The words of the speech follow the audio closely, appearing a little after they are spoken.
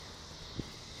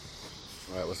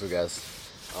Alright, what's up guys?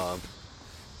 So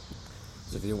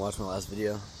if you didn't watch my last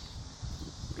video,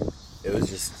 it was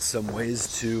just some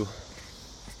ways to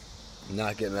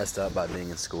not get messed up by being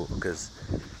in school, because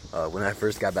when I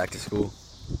first got back to school,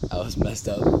 I was messed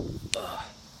up. I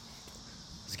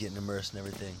was getting immersed in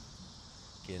everything,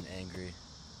 getting angry,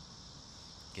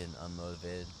 getting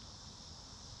unmotivated.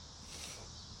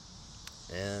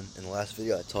 And in the last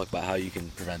video, I talked about how you can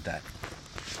prevent that.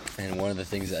 And one of the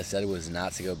things that I said was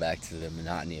not to go back to the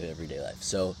monotony of everyday life.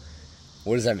 So,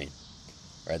 what does that mean?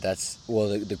 Right?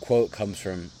 The quote comes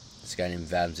from this guy named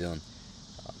Vadim Zeland.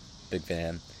 Big fan of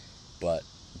him. But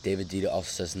David Dita also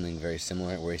says something very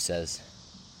similar, where he says,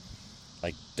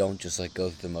 like, don't just like go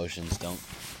through the motions.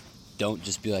 Don't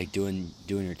just be like doing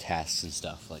your tasks and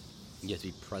stuff. Like, you have to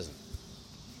be present.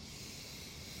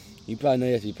 You probably know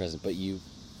you have to be present, but you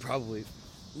probably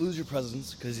lose your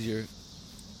presence because you're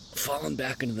falling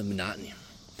back into the monotony.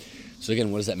 So again,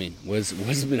 what does that mean? What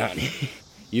is monotony?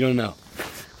 You don't know.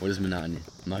 What is monotony?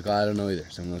 I'm like, I don't know either,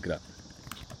 so I'm gonna look it up.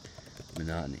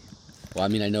 Monotony. Well, I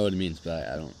mean, I know what it means, but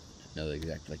I don't know the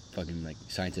exact,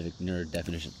 scientific nerd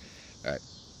definition. All right.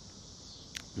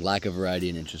 Lack of variety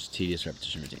and interest, tedious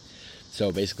repetition routine.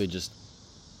 So basically just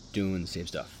doing the same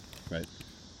stuff, right?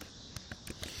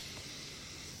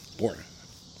 Boring.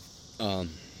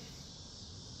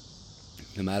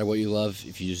 No matter what you love,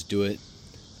 if you just do it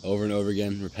over and over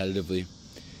again, repetitively,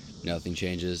 nothing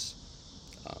changes.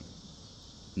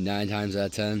 9 times out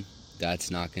of 10, that's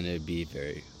not going to be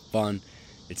very fun.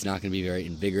 It's not going to be very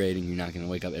invigorating. You're not going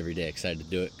to wake up every day excited to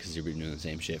do it because you've been doing the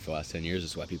same shit for the last 10 years.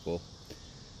 That's why people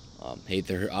hate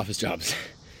their office jobs,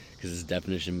 because it's the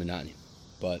definition of monotony.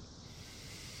 But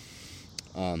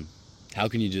how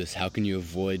can you do this? How can you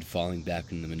avoid falling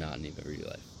back in the monotony of everyday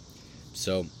life?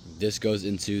 So this goes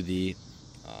into the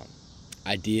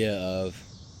idea of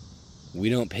we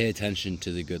don't pay attention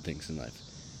to the good things in life,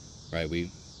 right?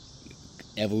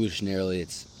 Evolutionarily,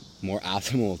 it's more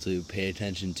optimal to pay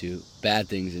attention to bad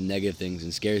things and negative things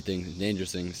and scary things and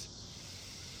dangerous things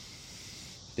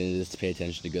than it is to pay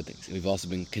attention to good things. And we've also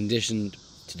been conditioned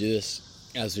to do this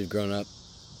as we've grown up,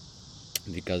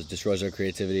 because it destroys our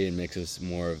creativity and makes us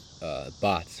more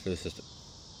bots for the system.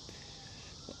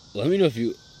 Let me know if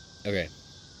you... Okay,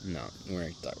 no, we're not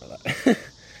going to talk about that.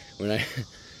 we're not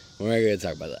going to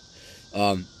talk about that.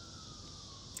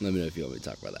 Let me know if you want me to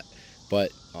talk about that.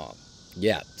 But,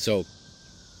 yeah, so,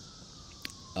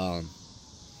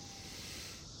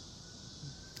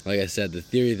 like I said, the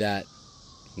theory that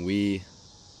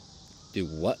dude,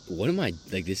 what am I,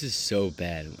 like, this is so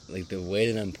bad, like, the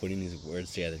way that I'm putting these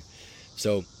words together.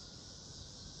 So,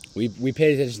 we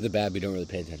pay attention to the bad, we don't really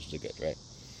pay attention to the good, right?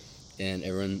 And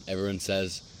everyone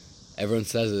says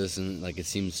this, and, like, it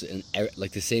seems, and,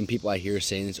 like, the same people I hear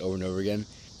saying this over and over again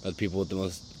are the people with the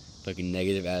most fucking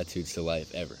negative attitudes to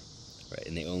life ever, right?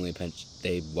 And they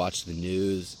watch the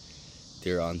news,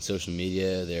 they're on social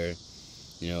media, they're,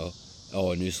 a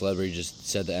new celebrity just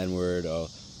said the N-word,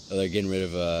 they're getting rid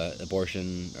of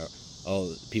abortion,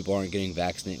 or people aren't getting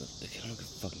vaccinated. I don't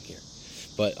fucking care.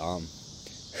 But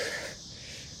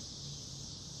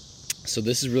so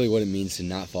this is really what it means to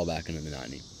not fall back into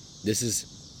monotony. This is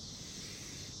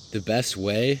the best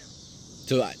way.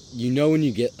 So when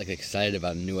you get, like, excited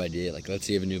about a new idea, like, let's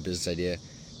say you have a new business idea,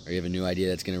 or you have a new idea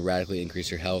that's going to radically increase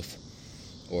your health,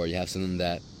 or you have something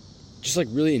that just, like,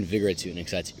 really invigorates you and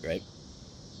excites you, right?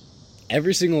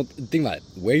 Every single thing about it,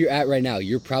 where you're at right now,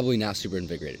 you're probably not super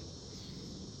invigorated.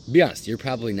 Be honest, you're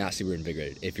probably not super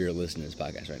invigorated if you're listening to this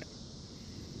podcast right now.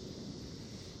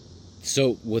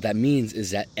 So what that means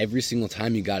is that every single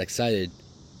time you got excited,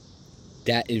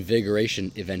 that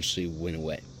invigoration eventually went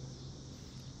away.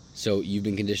 So you've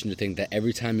been conditioned to think that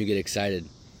every time you get excited,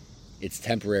 it's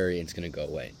temporary and it's going to go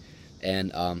away.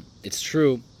 And it's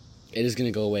true, it is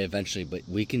going to go away eventually, but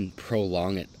we can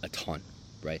prolong it a ton,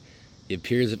 right? You have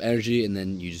periods of energy, and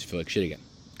then you just feel like shit again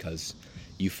because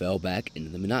you fell back into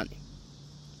the monotony.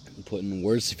 I'm putting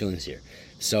words to feelings here.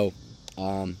 So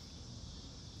the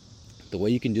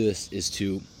way you can do this is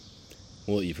to,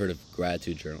 well, you've heard of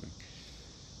gratitude journaling.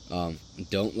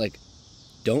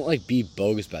 Don't be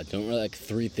bogus about it. Don't write, like,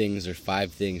 3 things or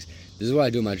 5 things. This is what I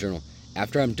do in my journal.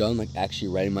 After I'm done, like, actually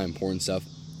writing my important stuff,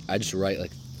 I just write,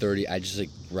 like, 30. I just, like,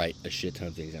 write a shit ton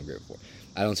of things I'm grateful for.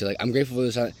 I don't say, like, I'm grateful for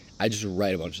this. I just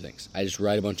write a bunch of things. I just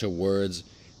write a bunch of words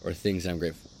or things that I'm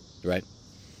grateful for, right?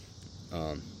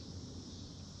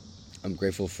 I'm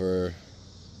grateful for...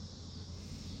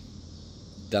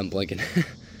 I'm blanking.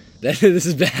 This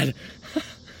is bad.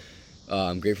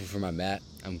 I'm grateful for my mat.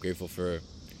 I'm grateful for...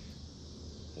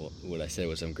 Well, what I said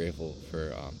was I'm grateful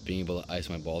for being able to ice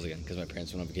my balls again because my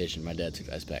parents went on vacation. My dad took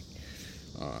the ice pack.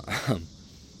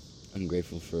 I'm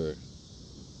grateful for...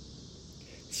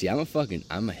 See, I'm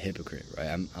a hypocrite, right?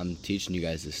 I'm teaching you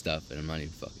guys this stuff, and I'm not even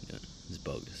fucking doing it. It's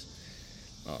bogus.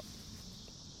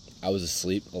 I was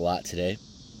asleep a lot today.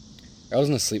 I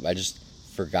wasn't asleep, I just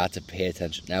forgot to pay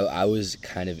attention. Now, I was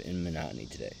kind of in monotony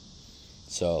today.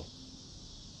 So,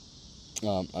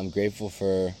 I'm grateful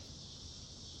for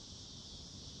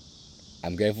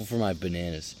my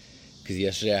bananas. Because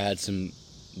yesterday I had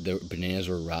the bananas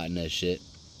were rotten as shit,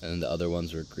 and then the other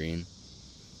ones were green.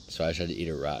 So I tried to eat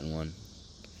a rotten one.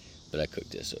 But I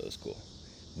cooked it, so it was cool.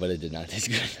 But it did not taste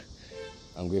good.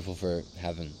 I'm grateful for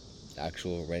having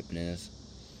actual ripe bananas.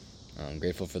 I'm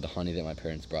grateful for the honey that my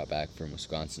parents brought back from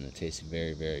Wisconsin. It tasted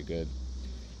very, very good.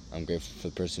 I'm grateful for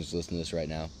the person who's listening to this right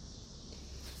now.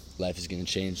 Life is going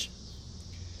to change.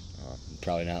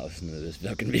 Probably not listening to this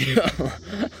fucking video.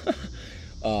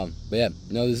 But yeah,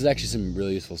 no, this is actually some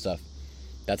really useful stuff.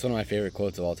 That's one of my favorite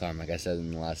quotes of all time. Like I said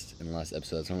in the last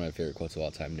episode, that's one of my favorite quotes of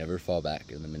all time. Never fall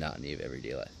back in the monotony of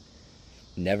everyday life.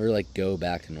 Never go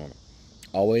back to normal.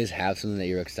 Always have something that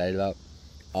you're excited about.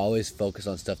 Always focus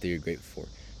on stuff that you're grateful for.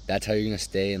 That's how you're going to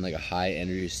stay in a high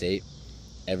energy state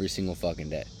every single fucking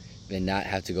day. And not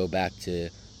have to go back to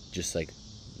just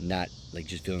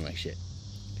just feeling like shit.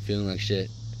 Feeling like shit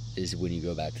is when you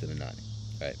go back to the monotony.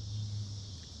 Right?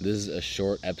 This is a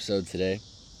short episode today,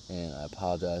 and I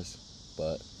apologize,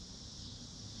 but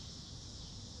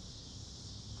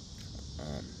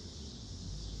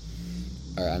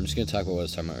alright, I'm just going to talk about what I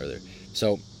was talking about earlier.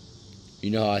 So,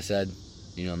 you know how I said,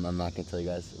 I'm not going to tell you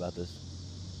guys about this.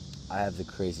 I have the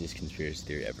craziest conspiracy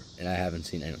theory ever, and I haven't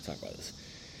seen anyone talk about this.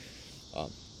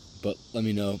 But let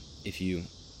me know if you,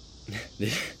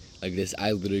 like this,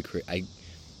 I literally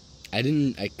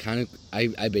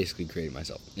I basically created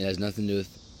myself. It has nothing to do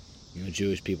with,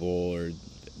 Jewish people or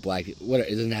black people, whatever.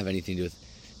 It doesn't have anything to do with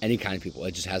any kind of people.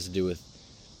 It just has to do with,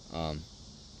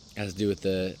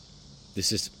 the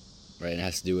system, right? It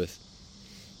has to do with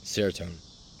serotonin.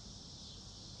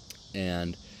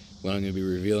 And what I'm going to be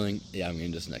revealing, I'm going to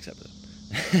do this next episode.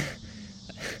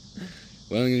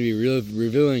 What I'm going to be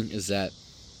revealing is that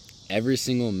every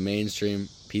single mainstream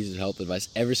piece of health advice,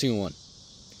 every single one,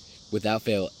 without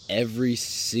fail, every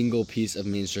single piece of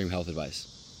mainstream health advice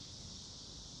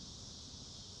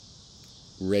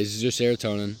raises your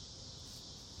serotonin,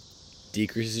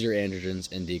 decreases your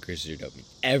androgens, and decreases your dopamine.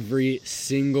 Every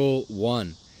single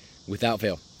one, without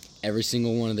fail. Every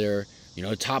single one of their,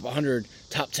 top 100,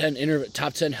 top 10,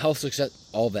 top 10 health success,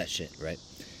 all that shit, right?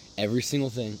 Every single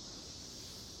thing,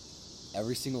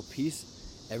 every single piece,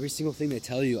 every single thing they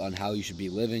tell you on how you should be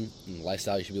living, and the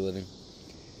lifestyle you should be living,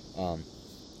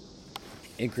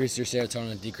 increase your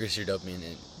serotonin, decrease your dopamine,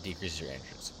 and decrease your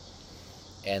androgens.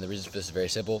 And the reason for this is very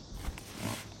simple.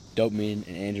 Dopamine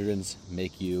and androgens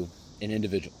make you an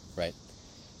individual, right?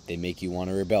 They make you want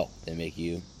to rebel. They make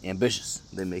you ambitious.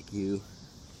 They make you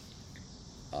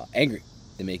angry.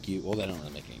 They make you, they don't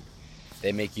really make you angry.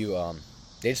 They make you,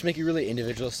 they just make you really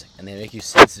individualistic, and they make you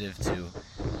sensitive to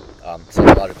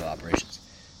psychological operations.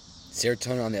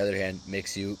 Serotonin, on the other hand,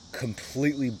 makes you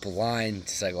completely blind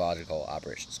to psychological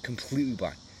operations. Completely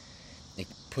blind. It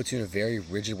puts you in a very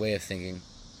rigid way of thinking.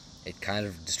 It kind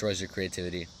of destroys your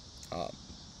creativity.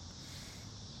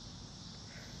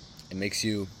 It makes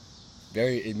you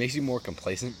more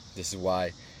complacent. This is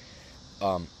why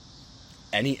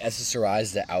any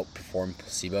SSRIs that outperform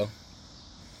placebo,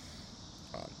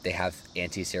 they have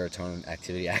anti-serotonin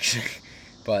activity actually.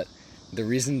 But the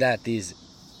reason that these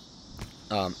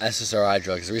SSRI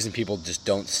drugs, the reason people just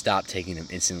don't stop taking them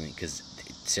instantly, because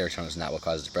serotonin is not what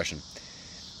causes depression,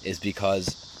 is because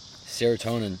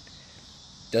serotonin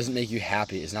doesn't make you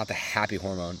happy. It's not the happy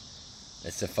hormone.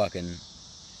 It's the fucking,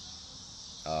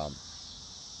 I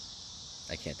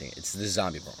can't think. It's the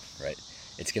zombie hormone, right?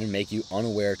 It's going to make you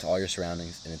unaware to all your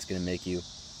surroundings, and it's going to make you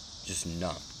just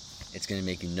numb. It's going to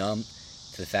make you numb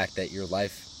to the fact that your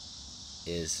life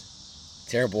is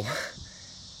terrible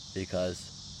because,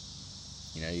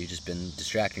 you've just been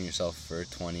distracting yourself for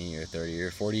 20 or 30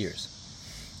 or 40 years,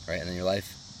 right? And then your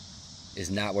life is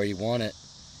not where you want it,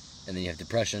 and then you have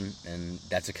depression, and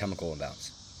that's a chemical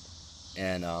imbalance.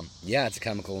 And, it's a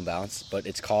chemical imbalance, but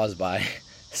it's caused by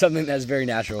something that's very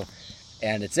natural,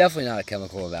 and it's definitely not a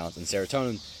chemical imbalance. And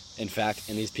serotonin, in fact,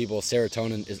 in these people,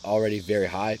 serotonin is already very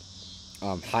high.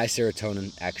 High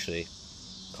serotonin actually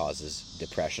causes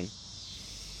depression.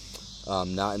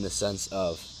 Not in the sense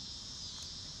of,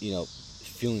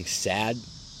 feeling sad,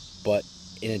 but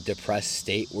in a depressed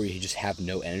state where you just have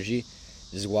no energy.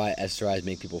 This is why SSRIs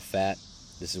make people fat.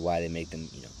 This is why they make them,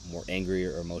 more angry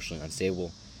or emotionally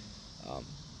unstable.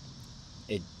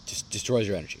 It just destroys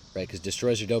your energy, right? Because it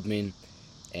destroys your dopamine,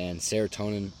 and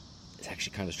serotonin It's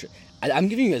actually kind of strict. I'm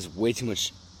giving you guys way too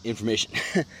much information.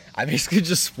 I basically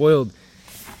just spoiled.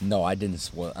 No, I didn't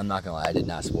spoil. I'm not gonna lie. I did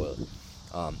not spoil it.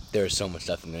 There's so much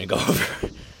stuff I'm gonna go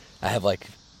over. I have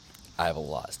a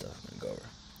lot of stuff I'm gonna go over.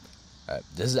 All right,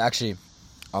 this is actually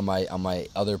on my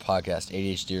other podcast,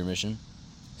 ADHD Remission.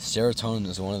 Serotonin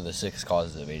is one of the 6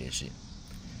 causes of ADHD.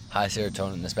 High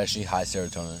serotonin, especially high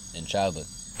serotonin in childhood.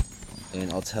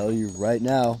 And I'll tell you right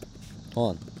now.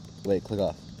 Hold on. Wait, click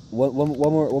off. One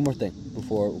more thing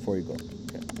before you go.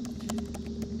 Okay.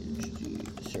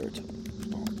 Serotonin.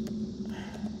 Oh.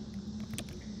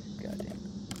 Goddamn.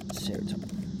 Serotonin.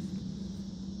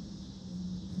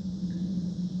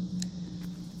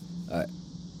 Alright.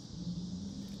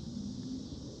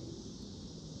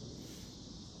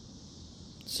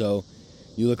 So,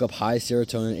 you look up high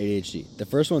serotonin ADHD. The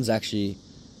first one's actually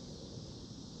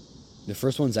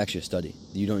a study.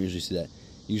 You don't usually see that.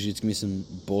 Usually it's going to be some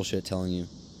bullshit telling you.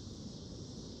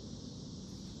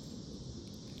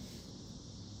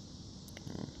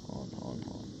 Hold on.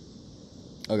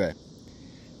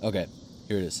 Okay.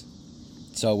 Here it is.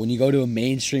 So when you go to a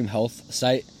mainstream health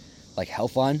site, like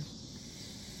Healthline,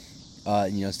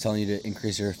 it's telling you to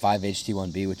increase your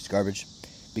 5-HT1B, which is garbage.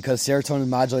 Because serotonin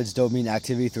modulates dopamine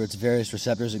activity through its various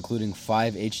receptors, including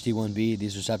 5-HT1B,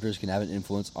 these receptors can have an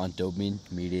influence on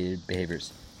dopamine-mediated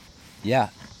behaviors. Yeah,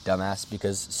 dumbass,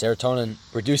 because serotonin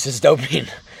reduces dopamine.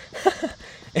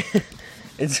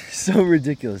 It's so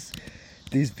ridiculous.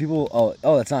 These people...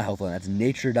 Oh, that's not Healthline. That's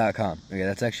Nature.com. Okay,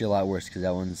 that's actually a lot worse, because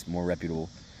that one's more reputable.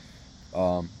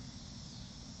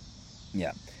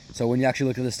 Yeah. So when you actually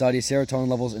look at the study, serotonin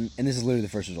levels... And this is literally the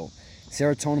first result.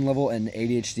 Serotonin level in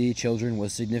ADHD children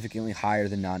was significantly higher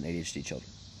than non-ADHD children.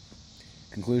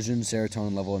 Conclusion,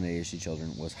 serotonin level in ADHD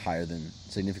children was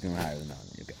significantly higher than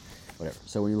non-ADHD. Okay, whatever.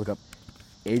 So when you look up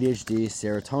ADHD,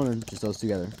 serotonin, just those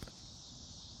together,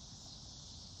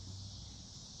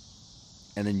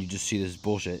 and then you just see this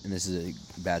bullshit, and this is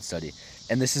a bad study.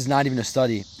 And this is not even a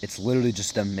study. It's literally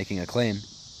just them making a claim.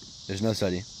 There's no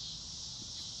study.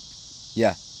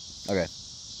 Yeah, okay.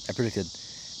 I predicted.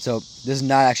 So this is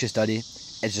not actually a study.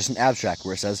 It's just an abstract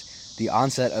where it says the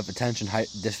onset of attention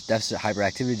deficit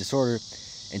hyperactivity disorder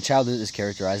in childhood is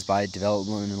characterized by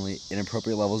developmentally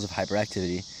inappropriate levels of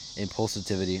hyperactivity,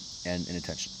 impulsivity, and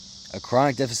inattention. A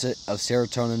chronic deficit of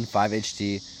serotonin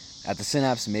 5-HT at the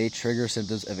synapse may trigger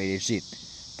symptoms of ADHD.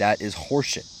 That is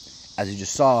horseshit. As you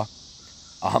just saw,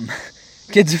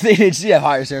 kids with ADHD have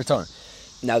higher serotonin.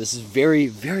 Now this is very,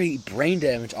 very brain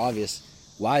damage obvious.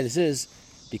 Why this is?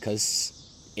 Because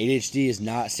ADHD is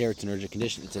not a serotonergic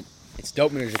condition. It's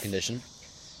dopaminergic condition.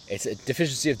 It's a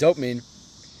deficiency of dopamine,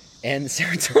 and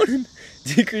serotonin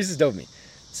decreases dopamine.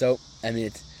 So,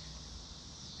 it's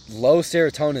low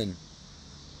serotonin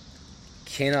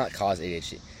cannot cause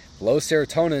ADHD. Low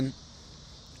serotonin,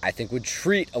 I think, would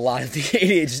treat a lot of the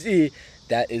ADHD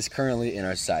that is currently in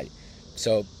our society.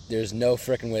 So, there's no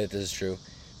frickin' way that this is true,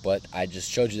 but I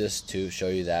just showed you this to show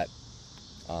you that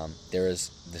there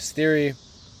is this theory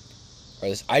or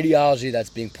this ideology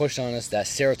that's being pushed on us that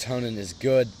serotonin is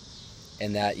good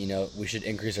and that, we should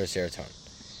increase our serotonin,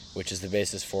 which is the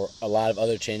basis for a lot of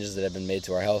other changes that have been made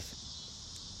to our health.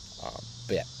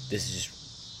 But yeah, this is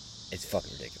just, it's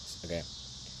fucking ridiculous, okay?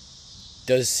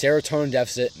 Does serotonin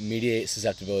deficit mediate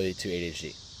susceptibility to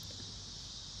ADHD?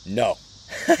 No.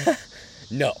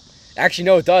 No. Actually,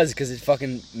 no, it does, because it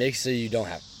fucking makes so you don't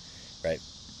have it, right?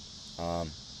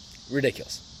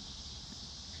 Ridiculous.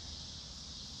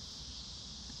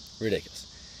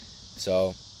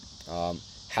 So,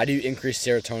 how do you increase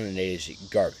serotonin in ADHD?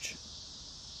 Garbage.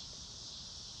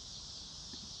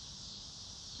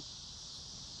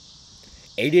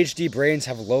 ADHD brains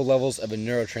have low levels of a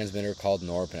neurotransmitter called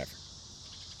norepinephrine.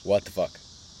 What the fuck?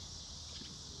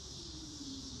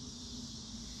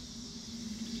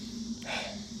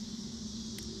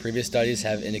 Previous studies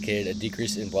have indicated a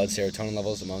decrease in blood serotonin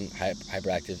levels among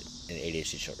hyperactive and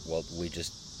ADHD children. Well, we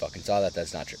just fucking saw that.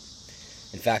 That's not true.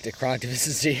 In fact, a chronic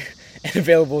deficiency in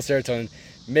available serotonin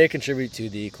may contribute to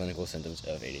the clinical symptoms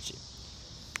of ADHD.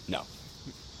 No.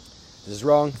 This is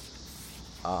wrong.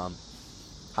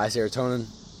 High serotonin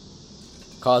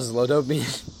causes low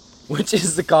dopamine, which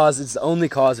is it's the only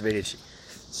cause of ADHD.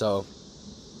 So,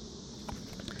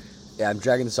 yeah, I'm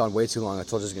dragging this on way too long. I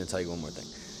told you I was going to tell you one more thing.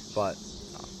 But,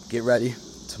 get ready.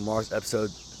 Tomorrow's episode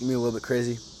is going to be a little bit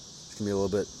crazy. It's going to be a little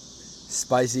bit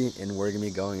spicy, and we're going to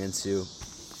be going into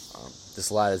this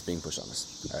lie that's being pushed on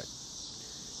us. All right.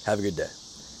 Have a good day.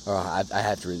 I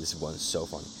have to read this one. It's so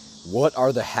funny. What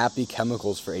are the happy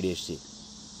chemicals for ADHD?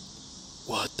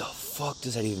 What the fuck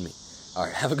does that even mean? All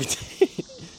right. Have a good day.